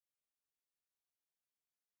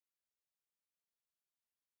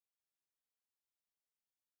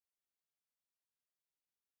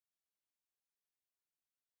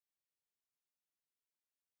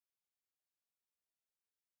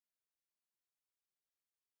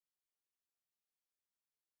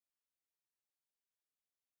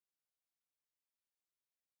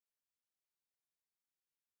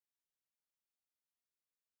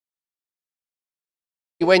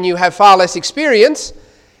when you have far less experience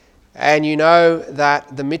and you know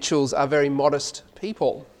that the Mitchells are very modest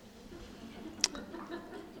people.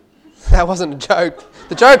 That wasn't a joke.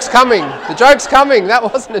 The joke's coming. The joke's coming. That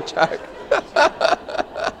wasn't a joke.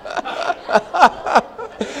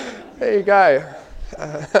 There you go.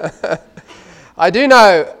 I do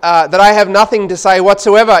know that I have nothing to say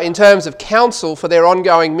whatsoever in terms of counsel for their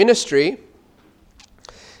ongoing ministry.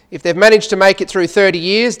 If they've managed to make it through 30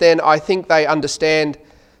 years, then I think they understand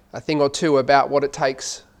a thing or two about what it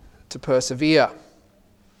takes to persevere.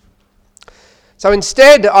 So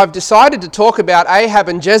instead, I've decided to talk about Ahab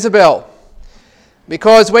and Jezebel,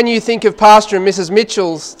 because when you think of Pastor and Mrs.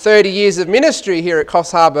 Mitchell's 30 years of ministry here at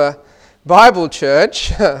Coffs Harbour Bible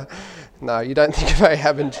Church, no, you don't think of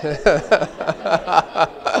Ahab and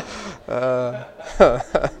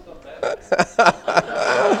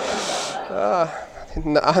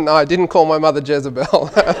No, I didn't call my mother Jezebel.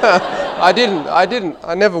 I didn't.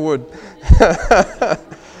 I never would.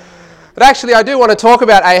 But actually, I do want to talk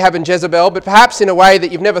about Ahab and Jezebel, but perhaps in a way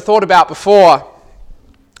that you've never thought about before.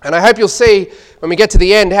 And I hope you'll see when we get to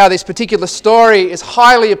the end how this particular story is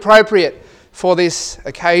highly appropriate for this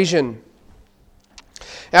occasion.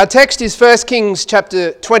 Our text is 1 Kings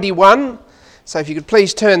chapter 21. So if you could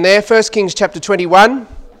please turn there, 1 Kings chapter 21.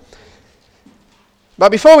 But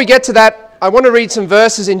before we get to that, I want to read some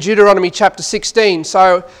verses in Deuteronomy chapter 16.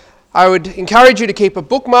 So I would encourage you to keep a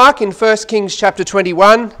bookmark in 1 Kings chapter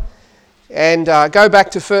 21 and go back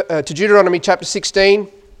to Deuteronomy chapter 16,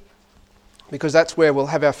 because that's where we'll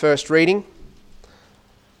have our first reading.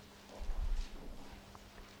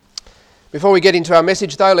 Before we get into our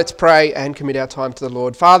message though, let's pray and commit our time to the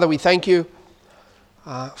Lord. Father, we thank you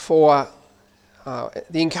for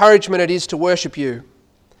the encouragement it is to worship you.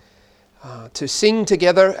 To sing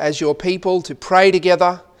together as your people, to pray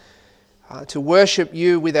together, to worship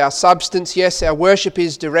you with our substance. Yes, our worship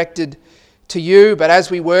is directed to you, but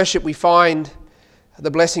as we worship, we find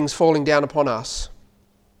the blessings falling down upon us.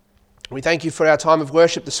 We thank you for our time of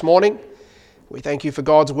worship this morning. We thank you for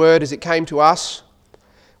God's word as it came to us.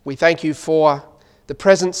 We thank you for the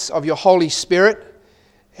presence of your Holy Spirit,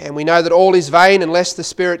 and we know that all is vain unless the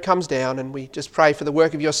Spirit comes down, and we just pray for the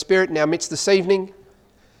work of your Spirit in our midst this evening.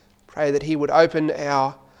 Pray that he would open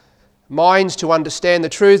our minds to understand the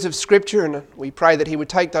truths of Scripture, and we pray that he would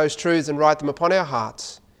take those truths and write them upon our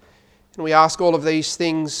hearts. And we ask all of these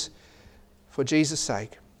things for Jesus'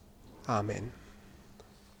 sake. Amen.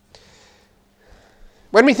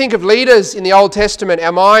 When we think of leaders in the Old Testament,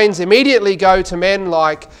 our minds immediately go to men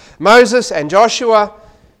like Moses and Joshua,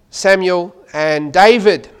 Samuel and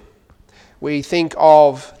David. We think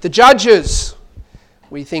of the judges.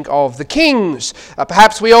 We think of the kings.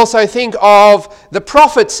 Perhaps we also think of the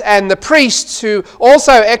prophets and the priests who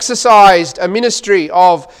also exercised a ministry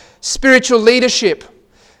of spiritual leadership.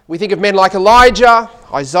 We think of men like Elijah,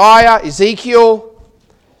 Isaiah, Ezekiel.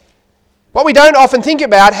 What we don't often think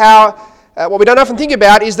about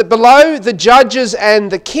is that below the judges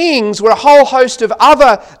and the kings were a whole host of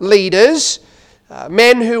other leaders,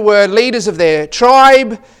 men who were leaders of their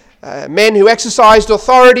tribe, men who exercised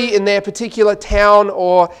authority in their particular town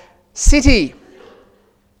or city.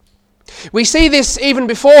 We see this even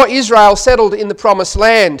before Israel settled in the Promised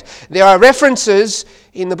Land. There are references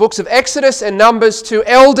in the books of Exodus and Numbers to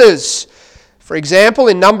elders. For example,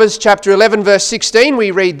 in Numbers chapter 11 verse 16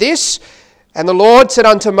 we read this, "And the Lord said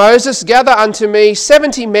unto Moses, Gather unto me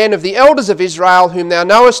 70 men of the elders of Israel, whom thou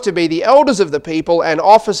knowest to be the elders of the people, and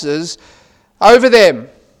officers over them."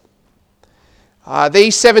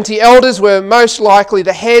 These 70 elders were most likely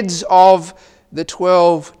the heads of the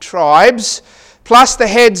 12 tribes, plus the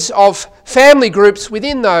heads of family groups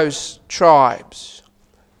within those tribes.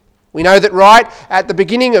 We know that right at the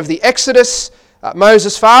beginning of the Exodus,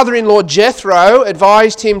 Moses' father-in-law Jethro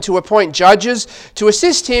advised him to appoint judges to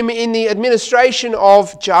assist him in the administration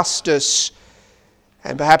of justice.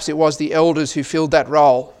 And perhaps it was the elders who filled that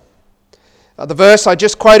role. The verse I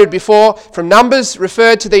just quoted before from Numbers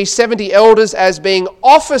referred to these 70 elders as being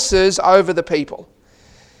officers over the people.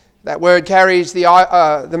 That word carries the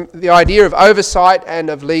idea of oversight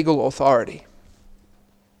and of legal authority.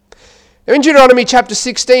 Now in Deuteronomy chapter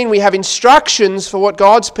 16 we have instructions for what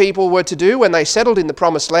God's people were to do when they settled in the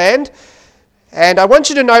Promised Land. And I want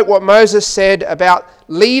you to note what Moses said about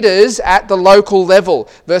leaders at the local level,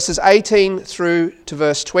 verses 18 through to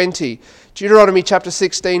verse 20. Deuteronomy chapter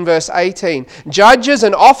 16 verse 18. "Judges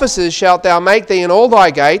and officers shalt thou make thee in all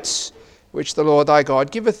thy gates, which the Lord thy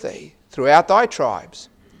God giveth thee, throughout thy tribes.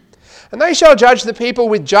 And they shall judge the people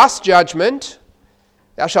with just judgment.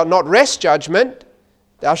 Thou shalt not wrest judgment.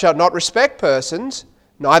 Thou shalt not respect persons,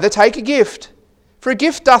 neither take a gift. For a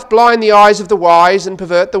gift doth blind the eyes of the wise and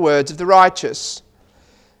pervert the words of the righteous.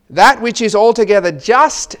 That which is altogether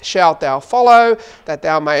just shalt thou follow, that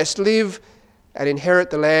thou mayest live and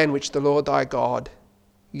inherit the land which the Lord thy God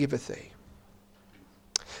giveth thee.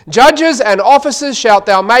 Judges and officers shalt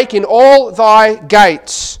thou make in all thy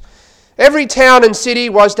gates. Every town and city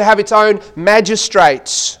was to have its own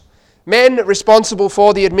magistrates, men responsible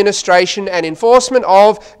for the administration and enforcement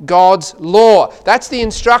of God's law. That's the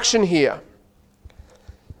instruction here.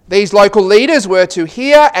 These local leaders were to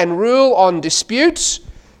hear and rule on disputes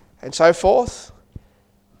and so forth,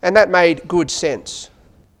 and that made good sense.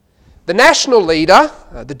 The national leader,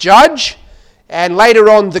 the judge, and later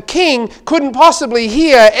on the king, couldn't possibly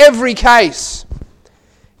hear every case.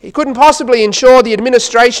 He couldn't possibly ensure the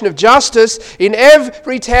administration of justice in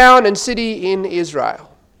every town and city in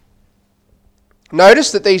Israel.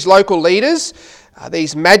 Notice that these local leaders,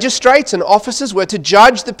 these magistrates and officers, were to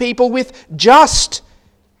judge the people with just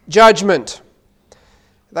judgment.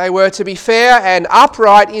 They were to be fair and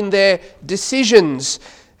upright in their decisions,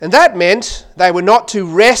 and that meant they were not to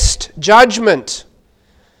wrest judgment.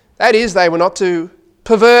 That is, they were not to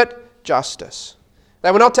pervert justice.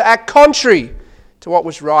 They were not to act contrary to what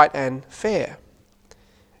was right and fair.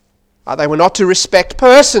 They were not to respect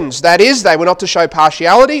persons. That is, they were not to show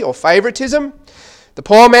partiality or favouritism. The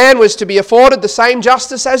poor man was to be afforded the same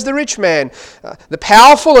justice as the rich man. The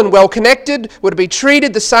powerful and well-connected were to be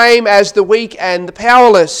treated the same as the weak and the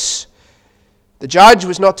powerless. The judge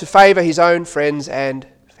was not to favour his own friends and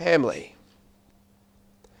family.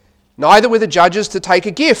 Neither were the judges to take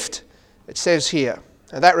a gift, it says here.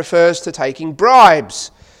 And that refers to taking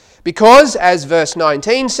bribes. Because, as verse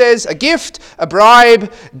 19 says, a gift, a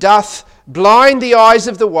bribe, doth blind the eyes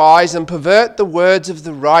of the wise and pervert the words of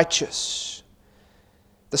the righteous.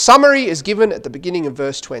 The summary is given at the beginning of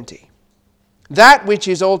verse 20. That which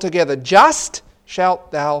is altogether just shalt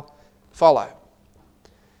thou follow.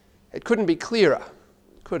 It couldn't be clearer,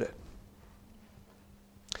 could it?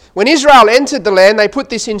 When Israel entered the land, they put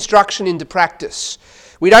this instruction into practice.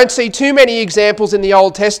 We don't see too many examples in the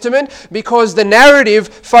Old Testament because the narrative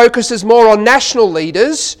focuses more on national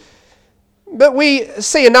leaders, but we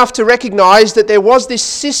see enough to recognise that there was this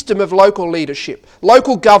system of local leadership,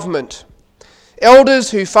 local government, elders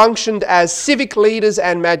who functioned as civic leaders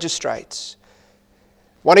and magistrates.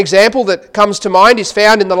 One example that comes to mind is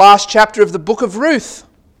found in the last chapter of the book of Ruth.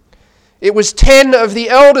 It was 10 of the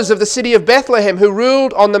elders of the city of Bethlehem who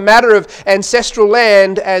ruled on the matter of ancestral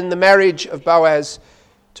land and the marriage of Boaz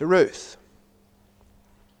to Ruth.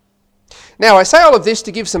 Now, I say all of this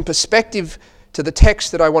to give some perspective to the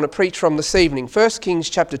text that I want to preach from this evening. 1 Kings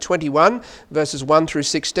chapter 21, verses 1 through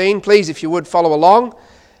 16. Please, if you would, follow along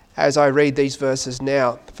as I read these verses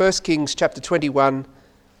now. 1 Kings chapter 21,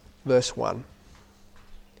 verse 1.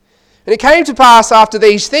 And it came to pass after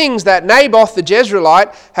these things that Naboth the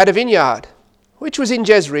Jezreelite had a vineyard, which was in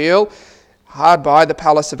Jezreel, hard by the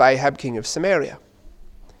palace of Ahab king of Samaria.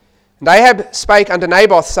 And Ahab spake unto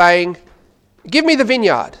Naboth, saying, Give me the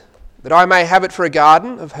vineyard, that I may have it for a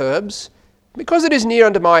garden of herbs, because it is near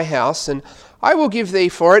unto my house, and I will give thee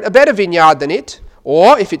for it a better vineyard than it,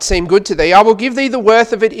 or, if it seem good to thee, I will give thee the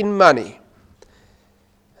worth of it in money.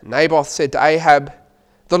 And Naboth said to Ahab,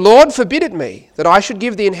 The Lord forbid it me, that I should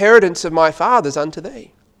give the inheritance of my fathers unto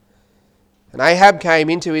thee. And Ahab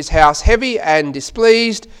came into his house heavy and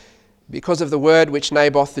displeased, because of the word which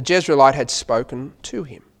Naboth the Jezreelite had spoken to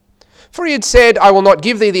him. For he had said, I will not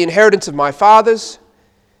give thee the inheritance of my fathers.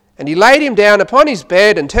 And he laid him down upon his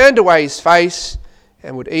bed, and turned away his face,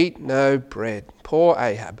 and would eat no bread. Poor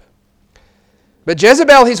Ahab. But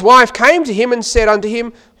Jezebel his wife came to him and said unto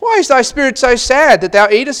him, Why is thy spirit so sad that thou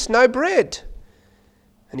eatest no bread?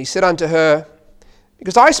 And he said unto her,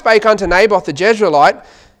 Because I spake unto Naboth the Jezreelite,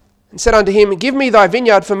 and said unto him, Give me thy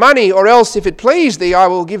vineyard for money, or else, if it please thee, I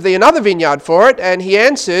will give thee another vineyard for it. And he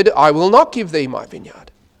answered, I will not give thee my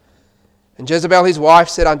vineyard. And Jezebel his wife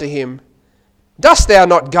said unto him, Dost thou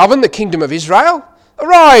not govern the kingdom of Israel?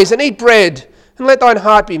 Arise and eat bread, and let thine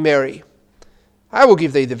heart be merry. I will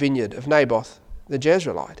give thee the vineyard of Naboth the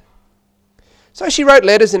Jezreelite. So she wrote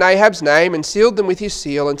letters in Ahab's name, and sealed them with his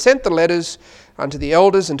seal, and sent the letters unto the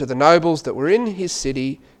elders and to the nobles that were in his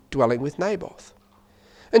city, dwelling with Naboth.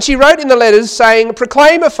 And she wrote in the letters, saying,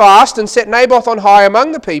 Proclaim a fast, and set Naboth on high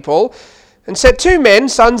among the people, and set 2 men,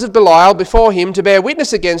 sons of Belial, before him, to bear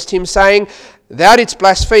witness against him, saying, Thou didst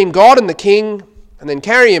blaspheme God and the king, and then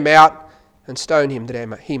carry him out, and stone him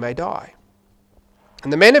that he may die.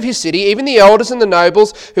 And the men of his city, even the elders and the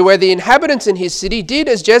nobles, who were the inhabitants in his city, did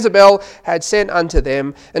as Jezebel had sent unto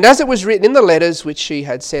them, and as it was written in the letters which she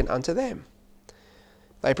had sent unto them.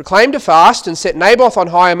 They proclaimed a fast, and set Naboth on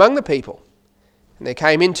high among the people. And there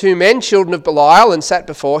came in 2 men, children of Belial, and sat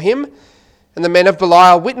before him. And the men of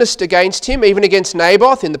Belial witnessed against him, even against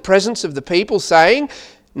Naboth, in the presence of the people, saying,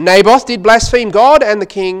 Naboth did blaspheme God and the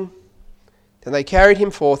king. Then they carried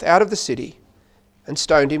him forth out of the city and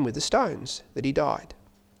stoned him with the stones, that he died.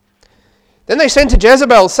 Then they sent to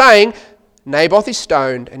Jezebel, saying, Naboth is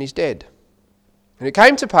stoned and is dead. And it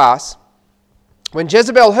came to pass, when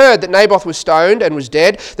Jezebel heard that Naboth was stoned and was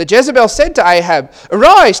dead, that Jezebel said to Ahab,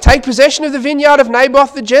 Arise, take possession of the vineyard of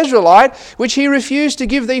Naboth the Jezreelite, which he refused to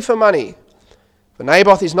give thee for money. For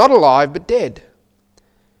Naboth is not alive, but dead.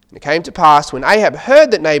 And it came to pass, when Ahab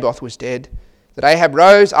heard that Naboth was dead, that Ahab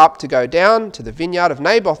rose up to go down to the vineyard of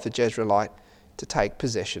Naboth the Jezreelite to take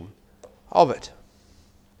possession of it.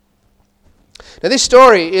 Now this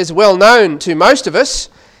story is well known to most of us,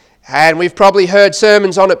 and we've probably heard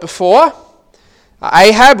sermons on it before.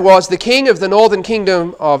 Ahab was the king of the northern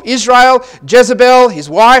kingdom of Israel. Jezebel,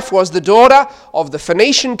 his wife, was the daughter of the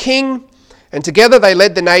Phoenician king, and together they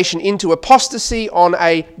led the nation into apostasy on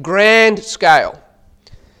a grand scale.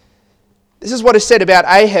 This is what is said about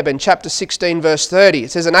Ahab in chapter 16, verse 30.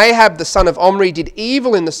 It says, And Ahab the son of Omri did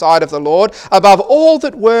evil in the sight of the Lord above all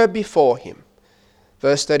that were before him.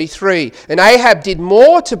 Verse 33, And Ahab did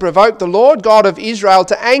more to provoke the Lord God of Israel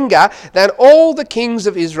to anger than all the kings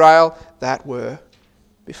of Israel that were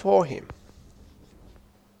before him.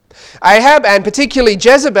 Ahab, and particularly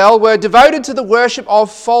Jezebel, were devoted to the worship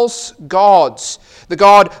of false gods, the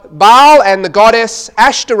god Baal and the goddess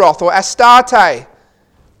Ashtaroth or Astarte.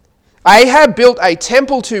 Ahab built a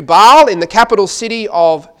temple to Baal in the capital city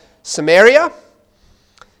of Samaria,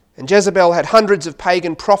 and Jezebel had hundreds of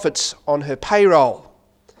pagan prophets on her payroll.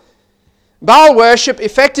 Baal worship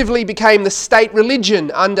effectively became the state religion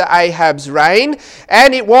under Ahab's reign,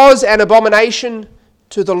 and it was an abomination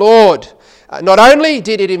to the Lord. Not only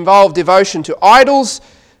did it involve devotion to idols,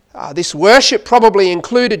 this worship probably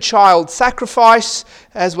included child sacrifice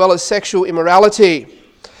as well as sexual immorality.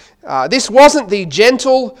 This wasn't the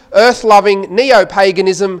gentle, earth-loving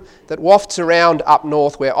neo-paganism that wafts around up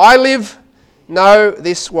north where I live. No,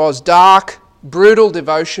 this was dark, brutal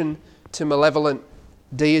devotion to malevolent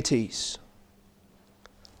deities.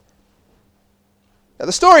 Now,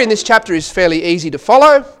 the story in this chapter is fairly easy to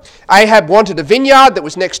follow. Ahab wanted a vineyard that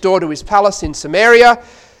was next door to his palace in Samaria,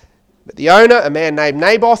 but the owner, a man named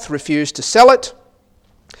Naboth, refused to sell it.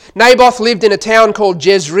 Naboth lived in a town called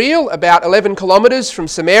Jezreel, about 11 kilometres from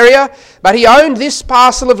Samaria, but he owned this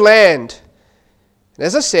parcel of land. And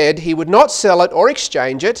as I said, he would not sell it or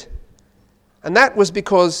exchange it, and that was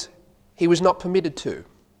because he was not permitted to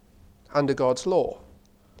under God's law.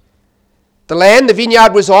 The land the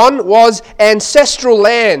vineyard was on was ancestral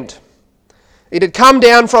land. It had come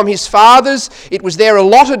down from his fathers. It was their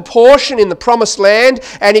allotted portion in the promised land,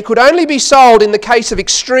 and it could only be sold in the case of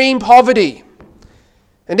extreme poverty.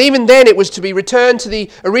 And even then it was to be returned to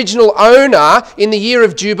the original owner in the year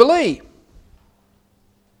of Jubilee.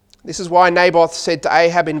 This is why Naboth said to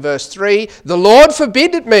Ahab in verse 3, The Lord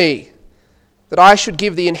forbid it me that I should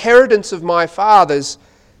give the inheritance of my fathers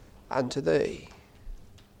unto thee.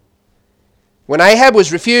 When Ahab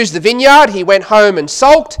was refused the vineyard, he went home and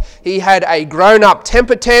sulked. He had a grown-up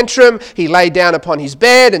temper tantrum. He lay down upon his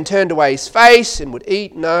bed and turned away his face and would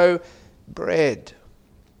eat no bread.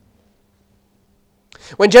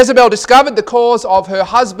 When Jezebel discovered the cause of her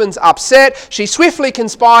husband's upset, she swiftly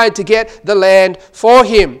conspired to get the land for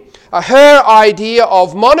him. Her idea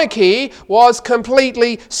of monarchy was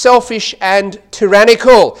completely selfish and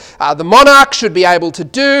tyrannical. The monarch should be able to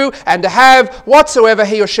do and to have whatsoever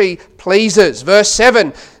he or she pleases. Verse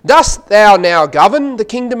 7, Dost thou now govern the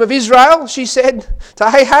kingdom of Israel? She said to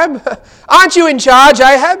Ahab. Aren't you in charge,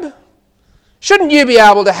 Ahab? Shouldn't you be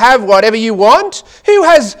able to have whatever you want? Who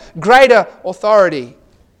has greater authority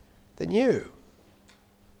than you?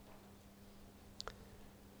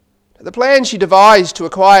 The plan she devised to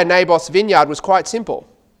acquire Naboth's vineyard was quite simple.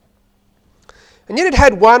 And yet it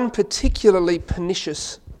had one particularly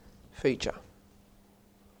pernicious feature.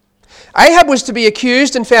 Ahab was to be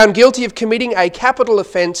accused and found guilty of committing a capital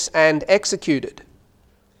offence and executed.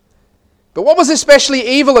 But what was especially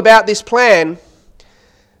evil about this plan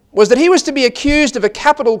was that he was to be accused of a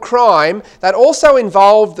capital crime that also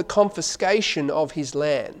involved the confiscation of his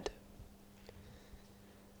land.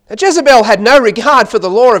 Now, Jezebel had no regard for the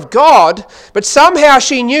law of God, but somehow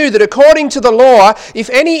she knew that according to the law, if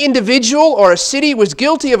any individual or a city was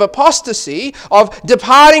guilty of apostasy, of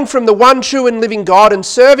departing from the one true and living God and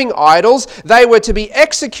serving idols, they were to be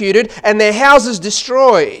executed and their houses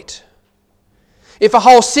destroyed. If a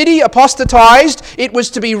whole city apostatized, it was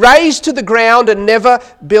to be razed to the ground and never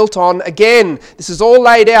built on again. This is all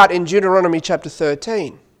laid out in Deuteronomy chapter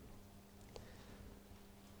 13.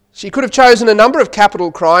 She could have chosen a number of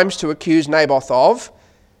capital crimes to accuse Naboth of,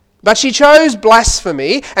 but she chose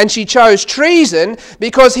blasphemy and she chose treason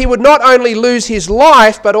because he would not only lose his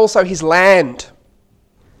life but also his land,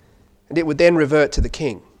 and it would then revert to the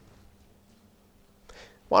king.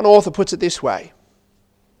 One author puts it this way: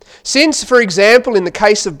 since, for example, in the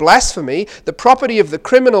case of blasphemy, the property of the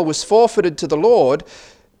criminal was forfeited to the Lord,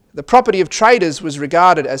 the property of traitors was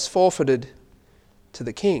regarded as forfeited to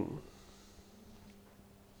the king.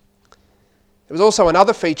 There was also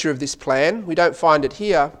another feature of this plan. We don't find it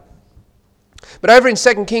here. But over in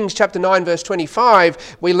 2 Kings chapter 9 verse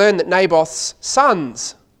 25, we learn that Naboth's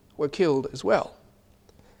sons were killed as well.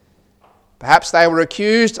 Perhaps they were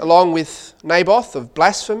accused along with Naboth of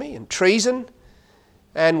blasphemy and treason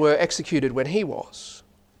and were executed when he was.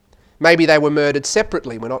 Maybe they were murdered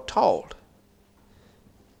separately, we're not told.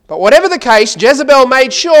 But whatever the case, Jezebel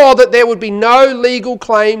made sure that there would be no legal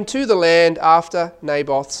claim to the land after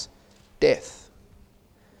Naboth's death.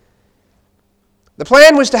 The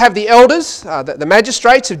plan was to have the elders, the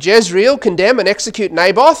magistrates of Jezreel, condemn and execute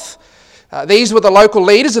Naboth. These were the local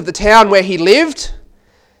leaders of the town where he lived.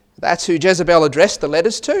 That's who Jezebel addressed the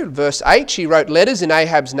letters to. Verse 8, she wrote letters in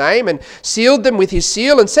Ahab's name and sealed them with his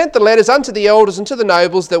seal and sent the letters unto the elders and to the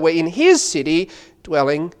nobles that were in his city,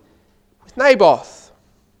 dwelling with Naboth.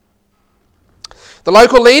 The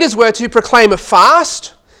local leaders were to proclaim a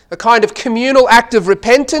fast, a kind of communal act of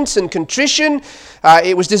repentance and contrition.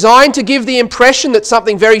 It was designed to give the impression that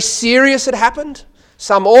something very serious had happened,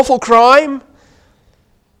 some awful crime.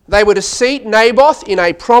 They were to seat Naboth in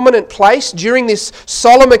a prominent place during this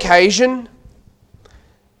solemn occasion,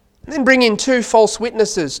 and then bring in 2 false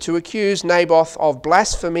witnesses to accuse Naboth of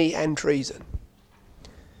blasphemy and treason.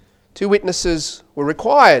 2 witnesses were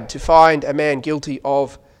required to find a man guilty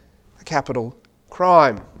of a capital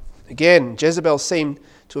crime. Again, Jezebel seemed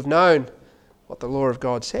to have known what the law of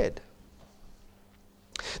God said.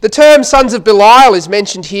 The term sons of Belial is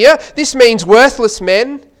mentioned here. This means worthless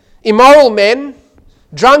men, immoral men,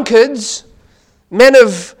 drunkards, men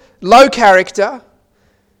of low character,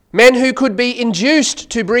 men who could be induced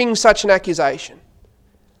to bring such an accusation.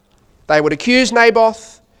 They would accuse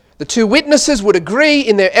Naboth. The 2 witnesses would agree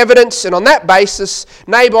in their evidence, and on that basis,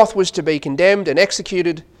 Naboth was to be condemned and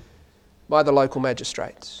executed by the local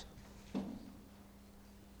magistrates.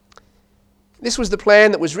 This was the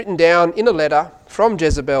plan that was written down in a letter from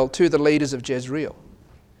Jezebel to the leaders of Jezreel.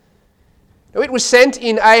 Now, it was sent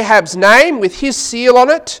in Ahab's name with his seal on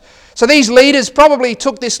it. So these leaders probably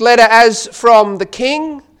took this letter as from the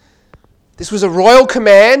king. This was a royal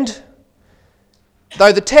command,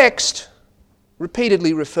 though the text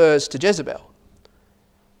repeatedly refers to Jezebel,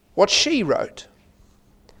 what she wrote.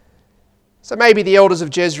 So maybe the elders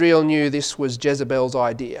of Jezreel knew this was Jezebel's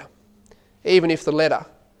idea, even if the letter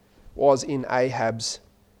was in Ahab's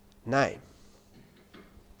name.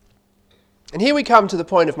 And here we come to the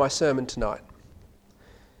point of my sermon tonight.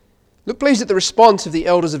 Look please at the response of the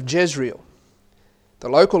elders of Jezreel, the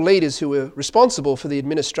local leaders who were responsible for the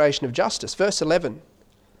administration of justice. Verse 11.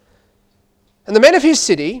 And the men of his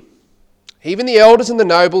city, even the elders and the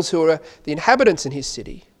nobles who were the inhabitants in his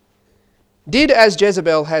city, did as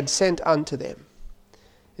Jezebel had sent unto them,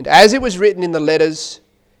 and as it was written in the letters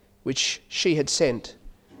which she had sent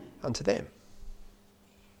unto them.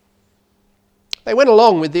 They went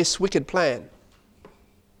along with this wicked plan.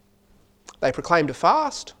 They proclaimed a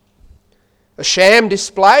fast, a sham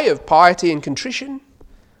display of piety and contrition.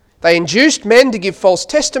 They induced men to give false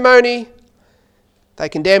testimony. They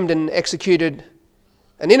condemned and executed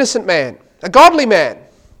an innocent man, a godly man,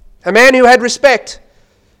 a man who had respect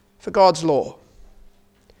for God's law.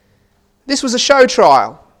 This was a show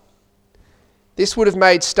trial. This would have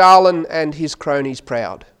made Stalin and his cronies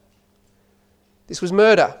proud. This was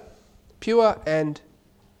murder, pure and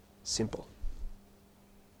simple.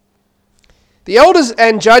 The elders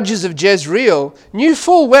and judges of Jezreel knew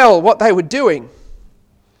full well what they were doing.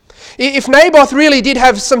 If Naboth really did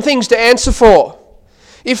have some things to answer for,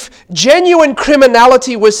 if genuine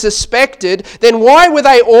criminality was suspected, then why were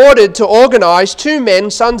they ordered to organise 2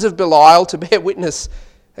 men, sons of Belial, to bear witness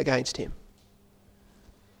against him?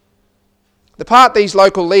 The part these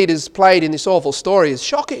local leaders played in this awful story is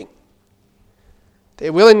shocking.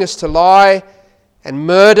 Their willingness to lie and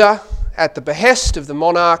murder at the behest of the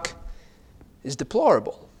monarch is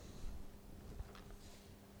deplorable.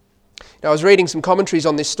 Now, I was reading some commentaries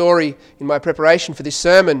on this story in my preparation for this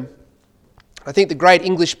sermon. I think the great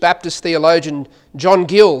English Baptist theologian John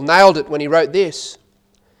Gill nailed it when he wrote this: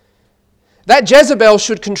 that Jezebel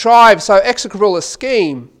should contrive so execrable a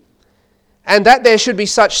scheme, and that there should be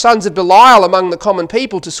such sons of Belial among the common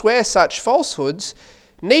people to swear such falsehoods,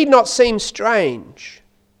 need not seem strange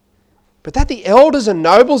but that the elders and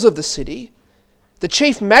nobles of the city, the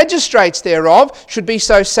chief magistrates thereof, should be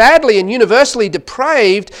so sadly and universally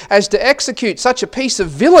depraved as to execute such a piece of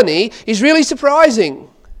villainy is really surprising.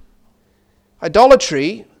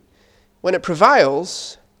 Idolatry, when it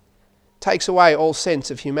prevails, takes away all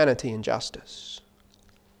sense of humanity and justice.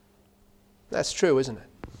 That's true, isn't it?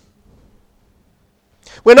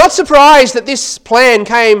 We're not surprised that this plan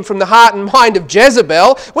came from the heart and mind of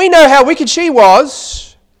Jezebel. We know how wicked she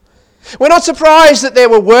was. We're not surprised that there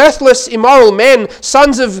were worthless, immoral men,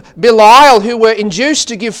 sons of Belial, who were induced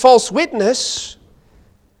to give false witness.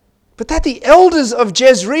 But that the elders of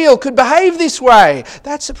Jezreel could behave this way,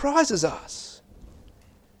 that surprises us.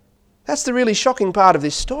 That's the really shocking part of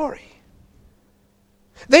this story.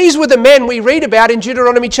 These were the men we read about in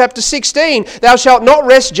Deuteronomy chapter 16. Thou shalt not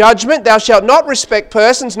wrest judgment, thou shalt not respect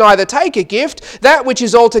persons, neither take a gift. That which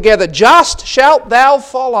is altogether just shalt thou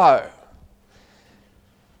follow.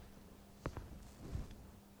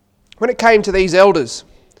 When it came to these elders,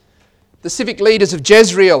 the civic leaders of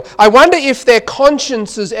Jezreel, I wonder if their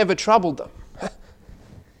consciences ever troubled them.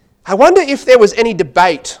 I wonder if there was any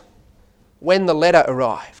debate when the letter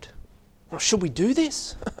arrived. Well, should we do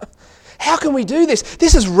this? How can we do this?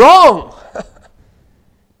 This is wrong.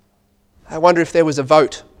 I wonder if there was a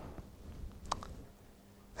vote.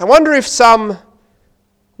 I wonder if some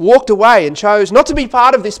walked away and chose not to be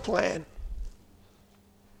part of this plan.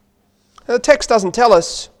 Now, the text doesn't tell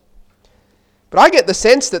us, but I get the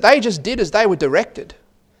sense that they just did as they were directed.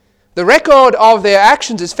 The record of their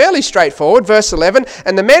actions is fairly straightforward. Verse 11,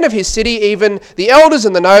 and the men of his city, even the elders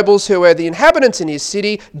and the nobles who were the inhabitants in his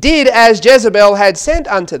city, did as Jezebel had sent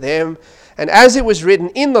unto them, and as it was written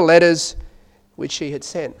in the letters which she had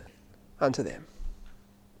sent unto them.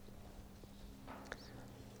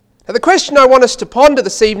 Now the question I want us to ponder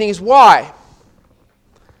this evening is why?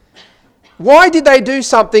 Why did they do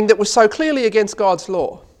something that was so clearly against God's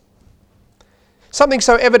law? Something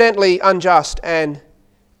so evidently unjust and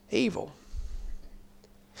evil.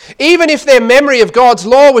 Even if their memory of God's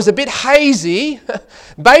law was a bit hazy,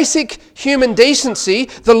 basic human decency,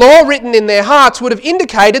 the law written in their hearts would have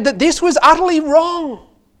indicated that this was utterly wrong.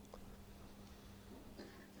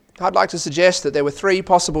 I'd like to suggest that there were three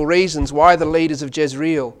possible reasons why the leaders of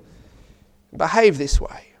Jezreel behaved this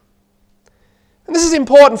way. And this is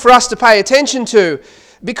important for us to pay attention to,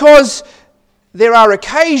 because there are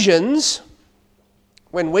occasions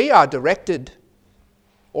when we are directed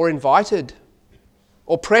or invited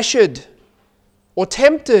or pressured or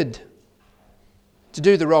tempted to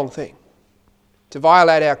do the wrong thing, to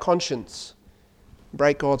violate our conscience,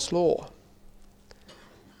 break God's law.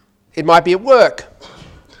 It might be at work.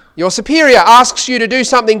 Your superior asks you to do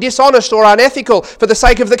something dishonest or unethical for the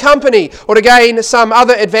sake of the company or to gain some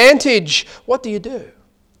other advantage. What do you do?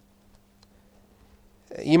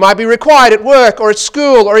 You might be required at work or at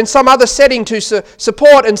school or in some other setting to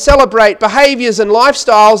support and celebrate behaviours and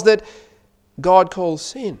lifestyles that God calls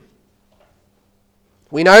sin.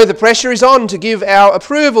 We know the pressure is on to give our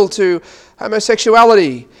approval to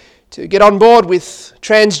homosexuality, to get on board with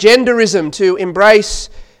transgenderism, to embrace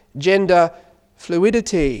gender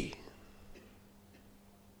fluidity.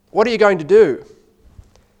 What are you going to do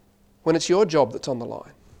when it's your job that's on the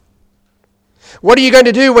line? What are you going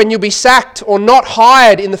to do when you'll be sacked or not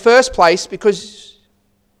hired in the first place because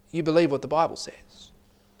you believe what the Bible says?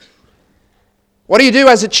 What do you do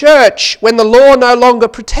as a church when the law no longer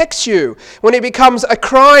protects you, when it becomes a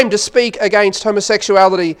crime to speak against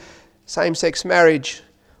homosexuality, same-sex marriage,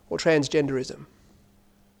 or transgenderism?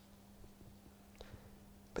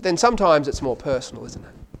 But then sometimes it's more personal, isn't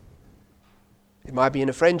it? It might be in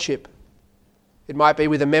a friendship. It might be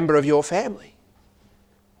with a member of your family.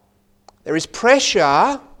 There is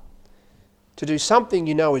pressure to do something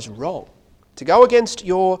you know is wrong, to go against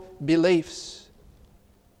your beliefs.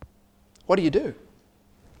 What do you do?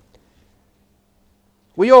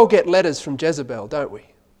 We all get letters from Jezebel, don't we?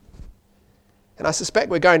 And I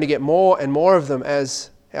suspect we're going to get more and more of them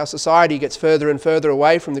as our society gets further and further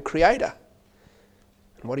away from the Creator.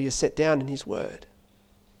 And what do you set down in His Word?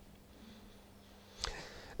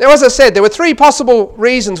 Now, as I said, there were three possible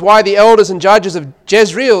reasons why the elders and judges of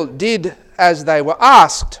Jezreel did as they were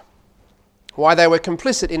asked, why they were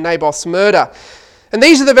complicit in Naboth's murder. And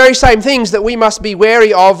these are the very same things that we must be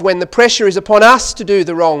wary of when the pressure is upon us to do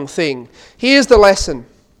the wrong thing. Here's the lesson.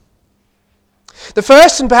 The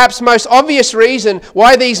first and perhaps most obvious reason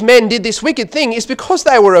why these men did this wicked thing is because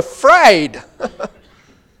they were afraid.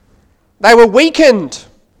 They were weakened.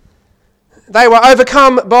 They were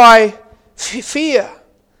overcome by fear.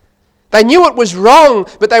 They knew it was wrong,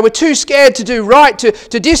 but they were too scared to do right,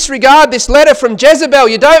 to disregard this letter from Jezebel.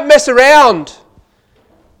 You don't mess around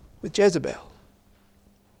with Jezebel.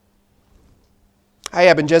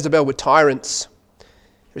 Ahab and Jezebel were tyrants.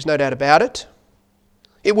 There's no doubt about it.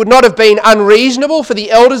 It would not have been unreasonable for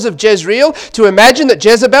the elders of Jezreel to imagine that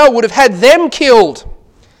Jezebel would have had them killed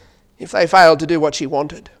if they failed to do what she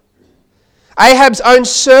wanted. Ahab's own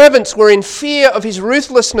servants were in fear of his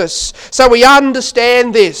ruthlessness, so we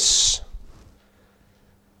understand this.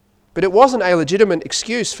 But it wasn't a legitimate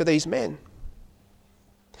excuse for these men.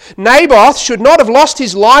 Naboth should not have lost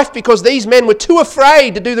his life because these men were too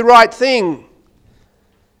afraid to do the right thing.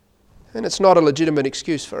 And it's not a legitimate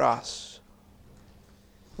excuse for us.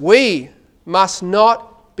 We must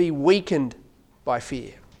not be weakened by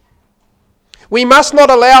fear. We must not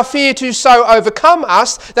allow fear to so overcome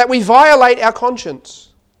us that we violate our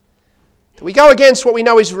conscience, that we go against what we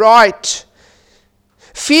know is right.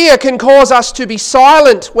 Fear can cause us to be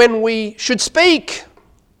silent when we should speak.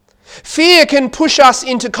 Fear can push us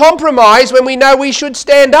into compromise when we know we should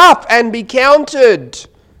stand up and be counted.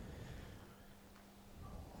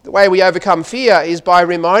 The way we overcome fear is by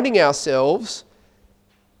reminding ourselves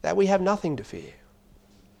that we have nothing to fear.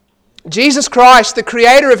 Jesus Christ, the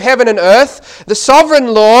creator of heaven and earth, the sovereign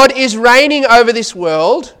Lord, is reigning over this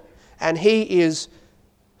world, and he is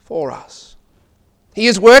for us. He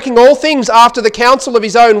is working all things after the counsel of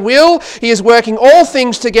his own will. He is working all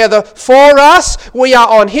things together for us. We are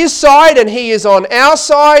on his side and he is on our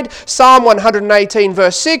side. Psalm 118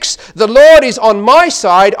 verse 6, "The Lord is on my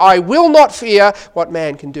side. I will not fear what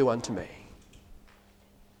man can do unto me."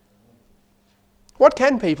 What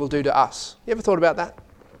can people do to us? You ever thought about that?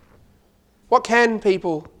 What can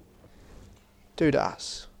people do to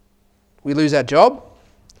us? We lose our job.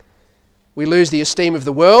 We lose the esteem of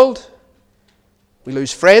the world. We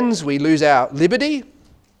lose friends. We lose our liberty.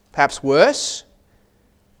 Perhaps worse.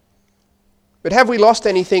 But have we lost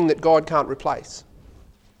anything that God can't replace?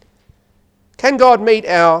 Can God meet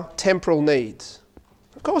our temporal needs?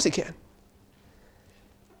 Of course he can.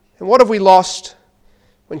 And what have we lost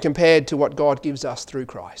when compared to what God gives us through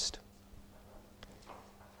Christ?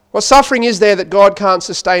 What suffering is there that God can't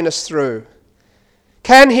sustain us through?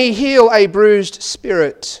 Can he heal a bruised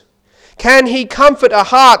spirit? Can he comfort a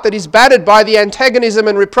heart that is battered by the antagonism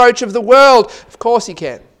and reproach of the world? Of course he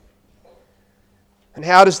can. And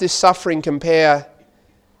how does this suffering compare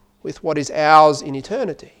with what is ours in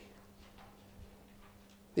eternity?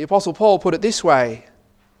 The Apostle Paul put it this way: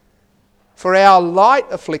 for our light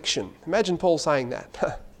affliction, imagine Paul saying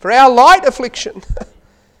that, for our light affliction,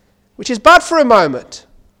 which is but for a moment,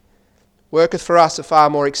 worketh for us a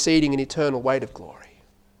far more exceeding and eternal weight of glory.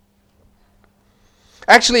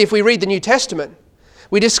 Actually, if we read the New Testament,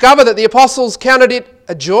 we discover that the apostles counted it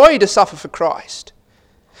a joy to suffer for Christ.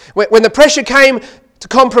 When the pressure came to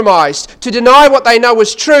compromise, to deny what they know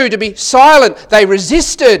was true, to be silent, they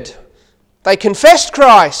resisted. They confessed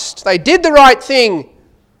Christ. They did the right thing.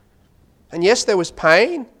 And yes, there was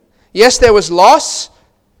pain. Yes, there was loss.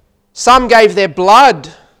 Some gave their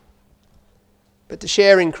blood. But to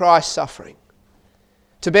share in Christ's suffering,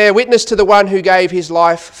 to bear witness to the one who gave his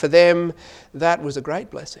life for them, that was a great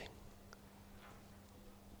blessing.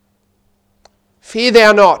 Fear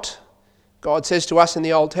thou not, God says to us in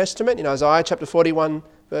the Old Testament, in Isaiah chapter 41,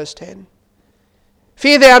 verse 10.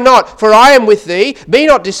 Fear thou not, for I am with thee. Be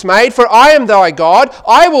not dismayed, for I am thy God.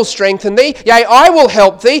 I will strengthen thee. Yea, I will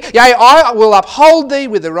help thee. Yea, I will uphold thee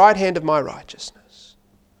with the right hand of my righteousness.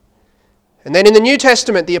 And then in the New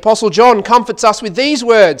Testament, the Apostle John comforts us with these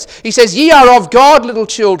words. He says, "Ye are of God, little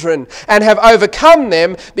children, and have overcome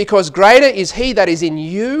them, because greater is he that is in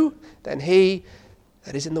you than he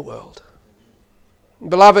that is in the world."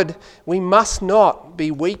 Beloved, we must not be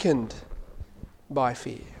weakened by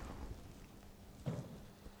fear.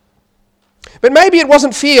 But maybe it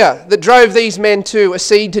wasn't fear that drove these men to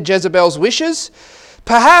accede to Jezebel's wishes.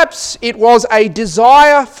 Perhaps it was a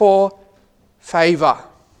desire for favour.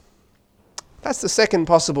 That's the second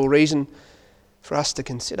possible reason for us to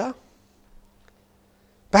consider.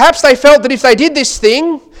 Perhaps they felt that if they did this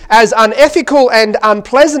thing, as unethical and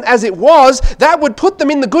unpleasant as it was, that would put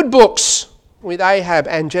them in the good books with Ahab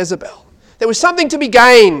and Jezebel. There was something to be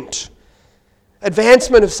gained.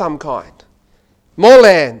 Advancement of some kind. More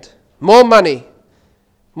land, more money,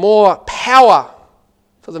 more power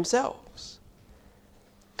for themselves.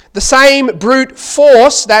 The same brute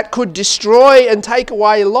force that could destroy and take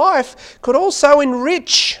away life could also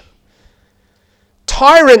enrich.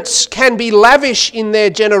 Tyrants can be lavish in their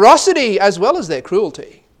generosity as well as their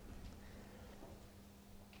cruelty.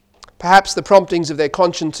 Perhaps the promptings of their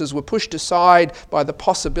consciences were pushed aside by the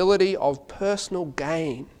possibility of personal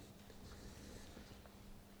gain.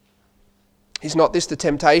 Is not this the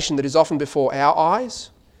temptation that is often before our eyes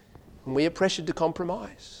when we are pressured to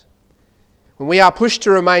compromise? when we are pushed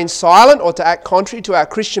to remain silent or to act contrary to our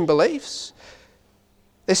Christian beliefs,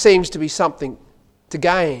 there seems to be something to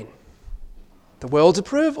gain. The world's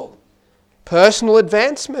approval, personal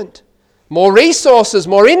advancement, more resources,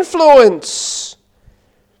 more influence.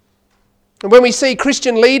 And when we see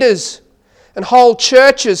Christian leaders and whole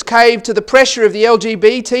churches cave to the pressure of the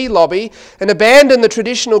LGBT lobby and abandon the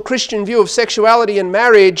traditional Christian view of sexuality and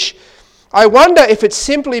marriage, I wonder if it's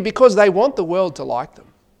simply because they want the world to like them.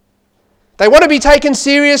 They want to be taken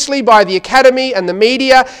seriously by the academy and the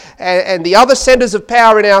media and the other centres of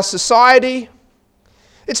power in our society.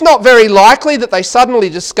 It's not very likely that they suddenly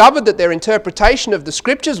discovered that their interpretation of the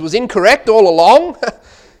scriptures was incorrect all along.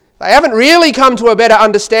 They haven't really come to a better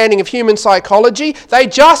understanding of human psychology. They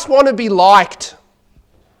just want to be liked.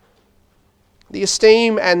 The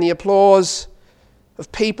esteem and the applause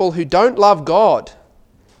of people who don't love God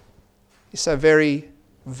is so very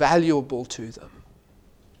valuable to them.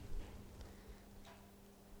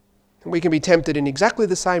 And we can be tempted in exactly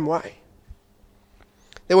the same way.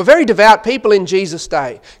 There were very devout people in Jesus'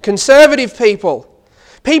 day, conservative people,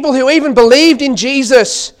 people who even believed in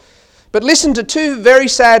Jesus. But listen to two very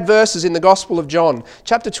sad verses in the Gospel of John,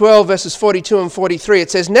 chapter 12, verses 42 and 43. It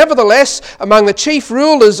says, "Nevertheless, among the chief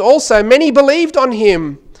rulers also many believed on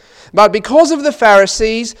him, but because of the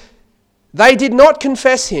Pharisees, they did not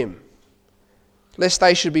confess him, lest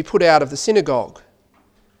they should be put out of the synagogue.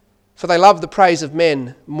 For they love the praise of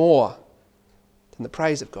men more than the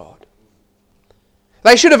praise of God."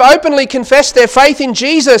 They should have openly confessed their faith in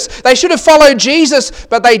Jesus. They should have followed Jesus,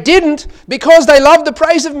 but they didn't because they loved the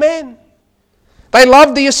praise of men. They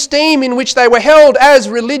loved the esteem in which they were held as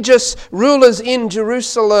religious rulers in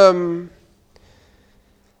Jerusalem.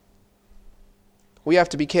 We have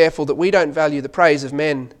to be careful that we don't value the praise of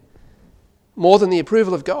men more than the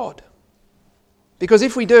approval of God. Because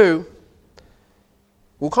if we do,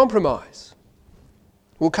 we'll compromise.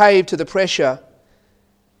 We'll cave to the pressure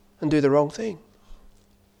and do the wrong thing.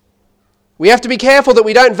 We have to be careful that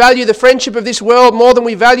we don't value the friendship of this world more than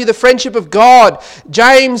we value the friendship of God.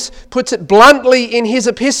 James puts it bluntly in his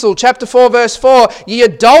epistle, chapter 4, verse 4, "Ye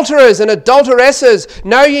adulterers and adulteresses,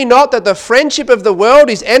 know ye not that the friendship of the world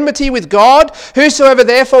is enmity with God? Whosoever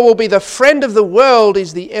therefore will be the friend of the world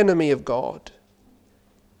is the enemy of God."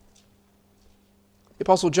 The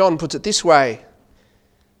Apostle John puts it this way.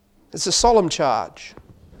 It's a solemn charge.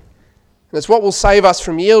 And it's what will save us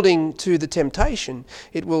from yielding to the temptation.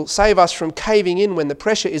 It will save us from caving in when the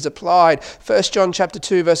pressure is applied. 1 John chapter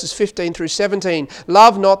 2, verses 15 through 17.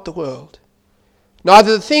 "Love not the world,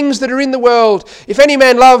 neither the things that are in the world. If any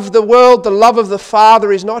man love the world, the love of the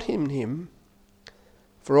Father is not in him.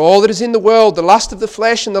 For all that is in the world, the lust of the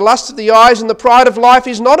flesh and the lust of the eyes and the pride of life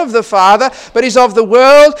is not of the Father, but is of the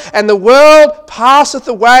world, and the world passeth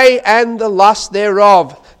away and the lust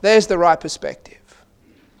thereof." There's the right perspective.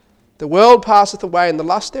 "The world passeth away and the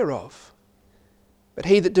lust thereof, but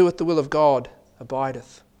he that doeth the will of God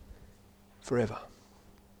abideth forever."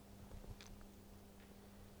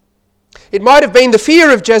 It might have been the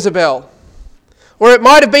fear of Jezebel, or it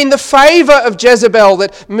might have been the favour of Jezebel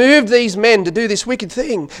that moved these men to do this wicked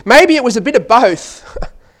thing. Maybe it was a bit of both.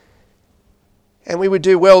 And we would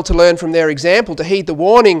do well to learn from their example, to heed the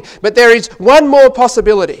warning. But there is one more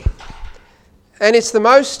possibility, and it's the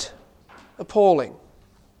most appalling.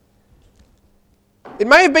 It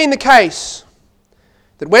may have been the case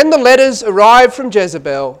that when the letters arrived from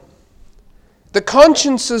Jezebel, the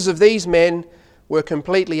consciences of these men were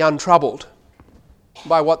completely untroubled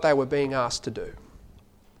by what they were being asked to do.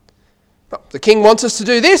 Well, the king wants us to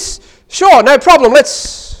do this? Sure, no problem.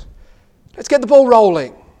 Let's get the ball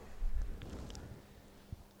rolling.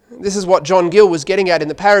 This is what John Gill was getting at in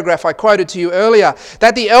the paragraph I quoted to you earlier,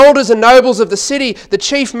 that the elders and nobles of the city, the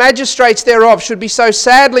chief magistrates thereof, should be so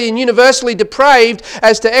sadly and universally depraved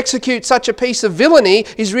as to execute such a piece of villainy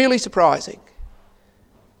is really surprising.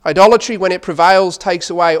 Idolatry, when it prevails, takes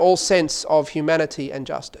away all sense of humanity and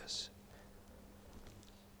justice.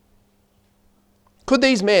 Could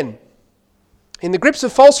these men, in the grips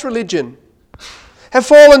of false religion, have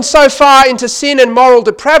fallen so far into sin and moral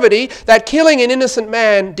depravity that killing an innocent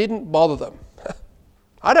man didn't bother them?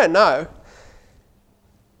 I don't know,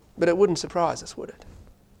 but it wouldn't surprise us, would it?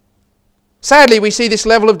 Sadly, we see this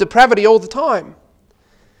level of depravity all the time.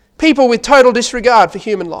 People with total disregard for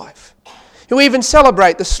human life, who even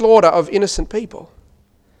celebrate the slaughter of innocent people.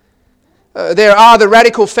 There are the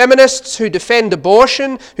radical feminists who defend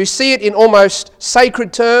abortion, who see it in almost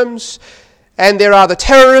sacred terms. And there are the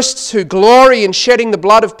terrorists who glory in shedding the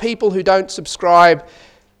blood of people who don't subscribe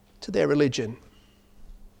to their religion.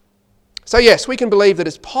 So yes, we can believe that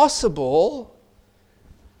it's possible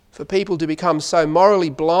for people to become so morally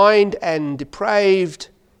blind and depraved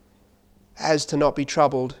as to not be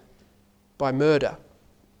troubled by murder.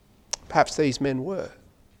 Perhaps these men were.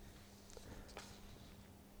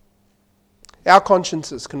 Our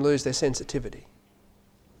consciences can lose their sensitivity.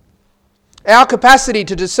 Our capacity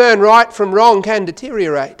to discern right from wrong can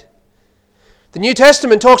deteriorate. The New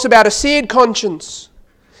Testament talks about a seared conscience,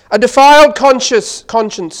 a defiled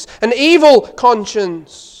conscience, an evil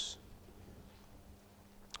conscience.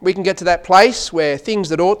 We can get to that place where things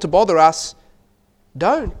that ought to bother us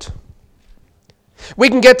don't. We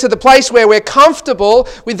can get to the place where we're comfortable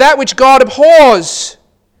with that which God abhors.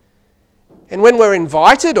 And when we're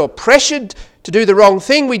invited or pressured to do the wrong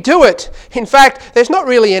thing, we do it. In fact, there's not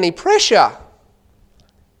really any pressure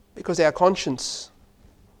because our conscience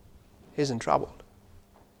isn't troubled.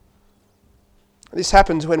 This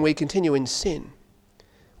happens when we continue in sin.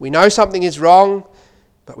 We know something is wrong,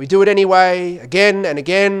 but we do it anyway, again and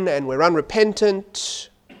again, and we're unrepentant.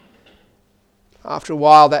 After a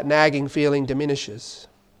while, that nagging feeling diminishes.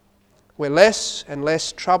 We're less and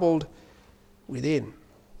less troubled within.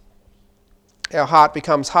 Our heart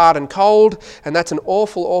becomes hard and cold, and that's an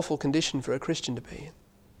awful, awful condition for a Christian to be in.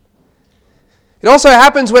 It also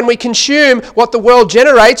happens when we consume what the world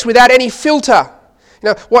generates without any filter.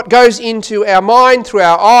 What goes into our mind through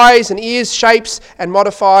our eyes and ears shapes and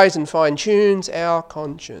modifies and fine-tunes our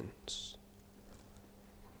conscience.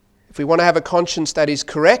 If we want to have a conscience that is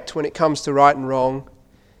correct when it comes to right and wrong,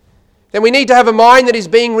 then we need to have a mind that is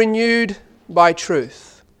being renewed by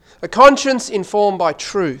truth. A conscience informed by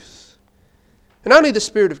truth. And only the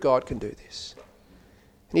Spirit of God can do this.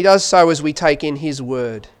 And He does so as we take in His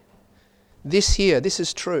word. This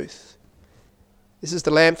is truth. This is the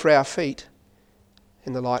lamp for our feet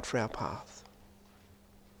and the light for our path.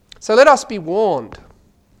 So let us be warned.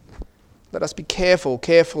 Let us be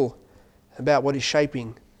careful about what is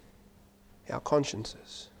shaping our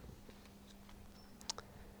consciences.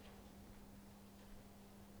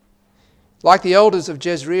 Like the elders of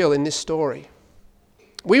Jezreel in this story,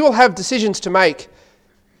 we will have decisions to make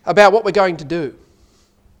about what we're going to do,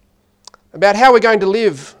 about how we're going to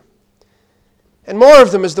live, and more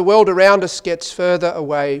of them as the world around us gets further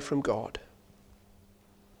away from God.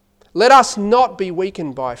 Let us not be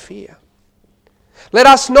weakened by fear. Let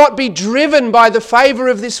us not be driven by the favour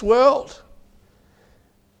of this world.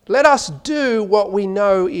 Let us do what we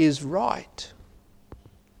know is right.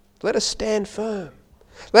 Let us stand firm.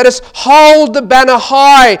 Let us hold the banner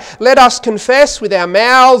high. Let us confess with our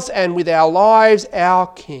mouths and with our lives our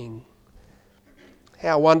King,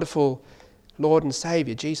 our wonderful Lord and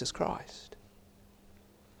Saviour, Jesus Christ.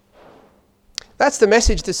 That's the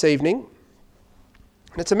message this evening.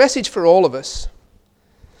 And it's a message for all of us.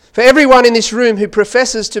 For everyone in this room who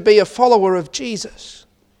professes to be a follower of Jesus.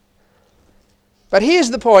 But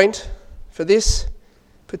here's the point for this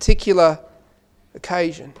particular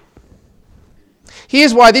occasion.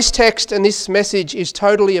 Here's why this text and this message is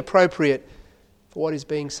totally appropriate for what is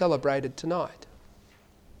being celebrated tonight.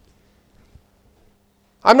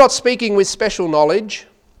 I'm not speaking with special knowledge,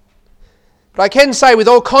 but I can say with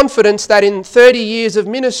all confidence that in 30 years of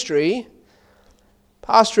ministry,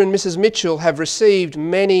 Pastor and Mrs. Mitchell have received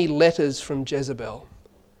many letters from Jezebel.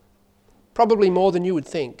 Probably more than you would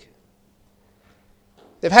think.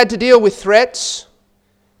 They've had to deal with threats,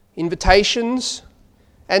 invitations,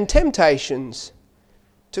 and temptations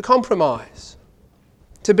to compromise,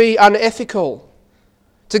 to be unethical,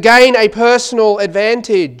 to gain a personal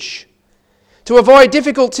advantage, to avoid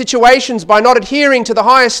difficult situations by not adhering to the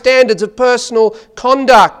highest standards of personal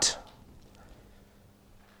conduct.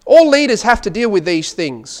 All leaders have to deal with these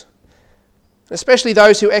things, especially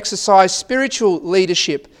those who exercise spiritual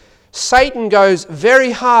leadership. Satan goes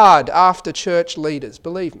very hard after church leaders,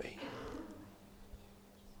 believe me.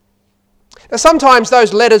 Now, sometimes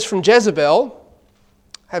those letters from Jezebel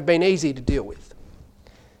have been easy to deal with,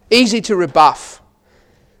 easy to rebuff.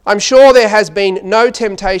 I'm sure there has been no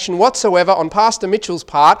temptation whatsoever on Pastor Mitchell's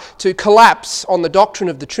part to collapse on the doctrine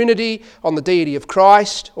of the Trinity, on the deity of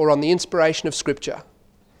Christ, or on the inspiration of Scripture.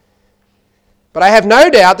 But I have no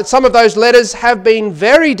doubt that some of those letters have been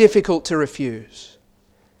very difficult to refuse.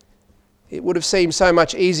 It would have seemed so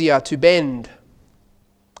much easier to bend,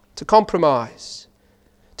 to compromise,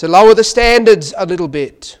 to lower the standards a little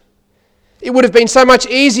bit. It would have been so much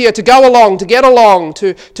easier to go along, to get along,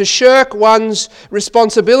 to shirk one's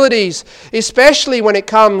responsibilities, especially when it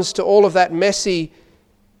comes to all of that messy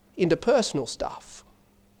interpersonal stuff.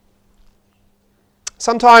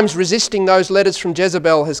 Sometimes resisting those letters from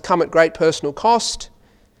Jezebel has come at great personal cost.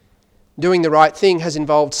 Doing the right thing has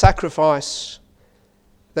involved sacrifice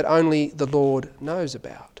that only the Lord knows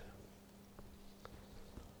about.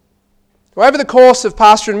 Over the course of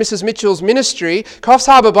Pastor and Mrs. Mitchell's ministry, Coffs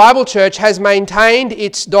Harbour Bible Church has maintained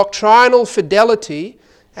its doctrinal fidelity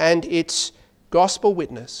and its gospel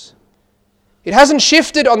witness. It hasn't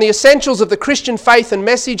shifted on the essentials of the Christian faith and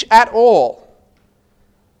message at all.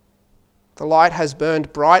 The light has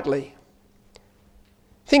burned brightly.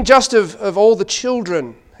 Think just of all the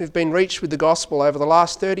children who've been reached with the gospel over the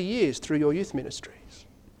last 30 years through your youth ministries.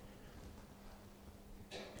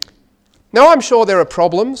 Now, I'm sure there are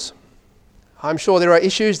problems. I'm sure there are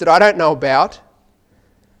issues that I don't know about.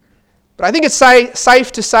 But I think it's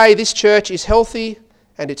safe to say this church is healthy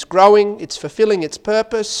and it's growing, it's fulfilling its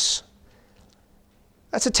purpose.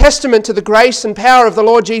 That's a testament to the grace and power of the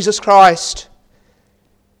Lord Jesus Christ.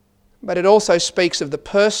 But it also speaks of the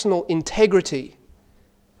personal integrity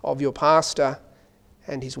of your pastor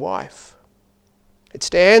and his wife. It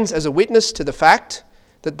stands as a witness to the fact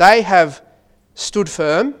that they have stood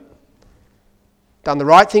firm, done the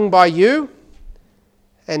right thing by you,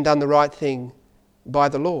 and done the right thing by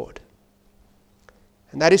the Lord.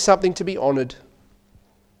 And that is something to be honoured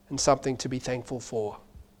and something to be thankful for.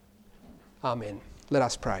 Amen. Let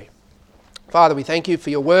us pray. Father, we thank you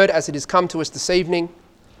for your word as it has come to us this evening.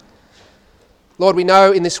 Lord, we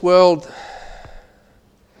know in this world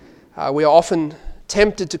we are often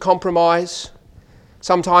tempted to compromise.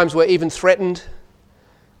 Sometimes we're even threatened.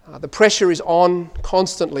 The pressure is on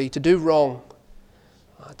constantly to do wrong,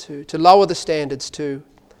 to lower the standards, to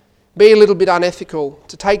be a little bit unethical,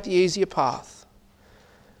 to take the easier path.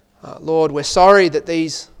 Lord, we're sorry that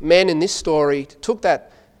these men in this story took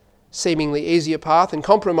that seemingly easier path and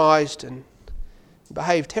compromised and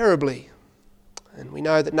behaved terribly. And we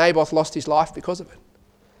know that Naboth lost his life because of it.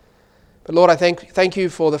 But Lord, I thank you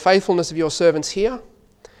for the faithfulness of your servants here.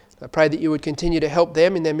 I pray that you would continue to help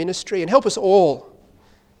them in their ministry and help us all.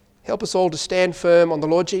 Help us all to stand firm on the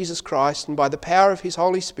Lord Jesus Christ and by the power of his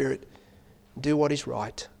Holy Spirit do what is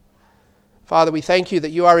right. Father, we thank you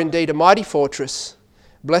that you are indeed a mighty fortress.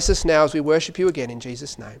 Bless us now as we worship you again in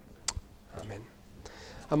Jesus' name. Amen.